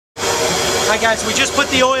Alright guys, we just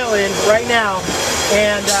put the oil in right now,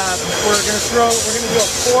 and we're gonna do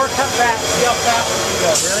a 4-cup batch. See how fast we can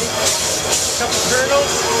go. Ready? A couple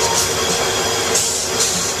kernels,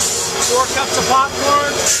 4 cups of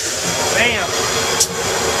popcorn, bam,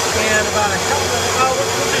 and about a cup of,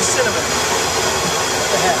 we'll do cinnamon.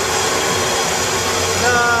 What the heck?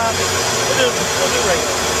 We'll do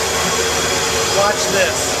regular. Watch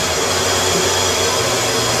this.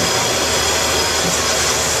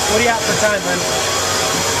 What do you got for time, hon?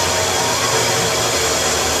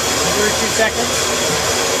 32 seconds.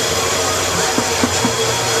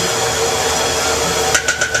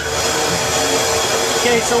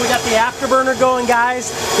 Okay, so we got the afterburner going,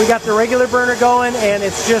 guys. We got the regular burner going, and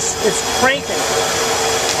it's cranking.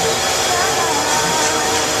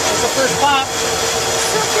 That's the first pop.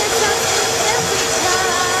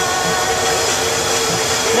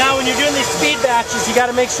 Now, when you're doing these speed batches, you got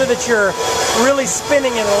to make sure that you're really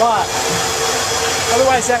spinning it a lot.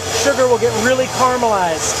 Otherwise, that sugar will get really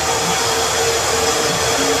caramelized.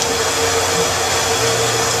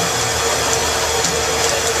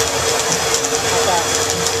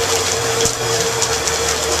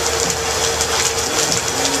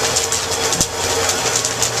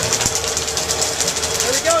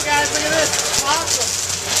 There we go, guys. Look at this. Awesome.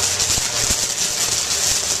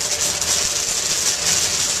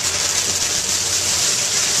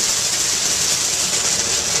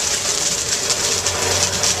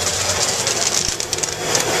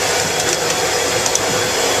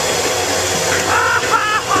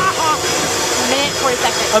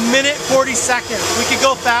 A minute 40 seconds. We could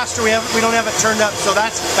go faster. We don't have it turned up, so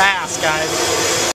that's fast, guys.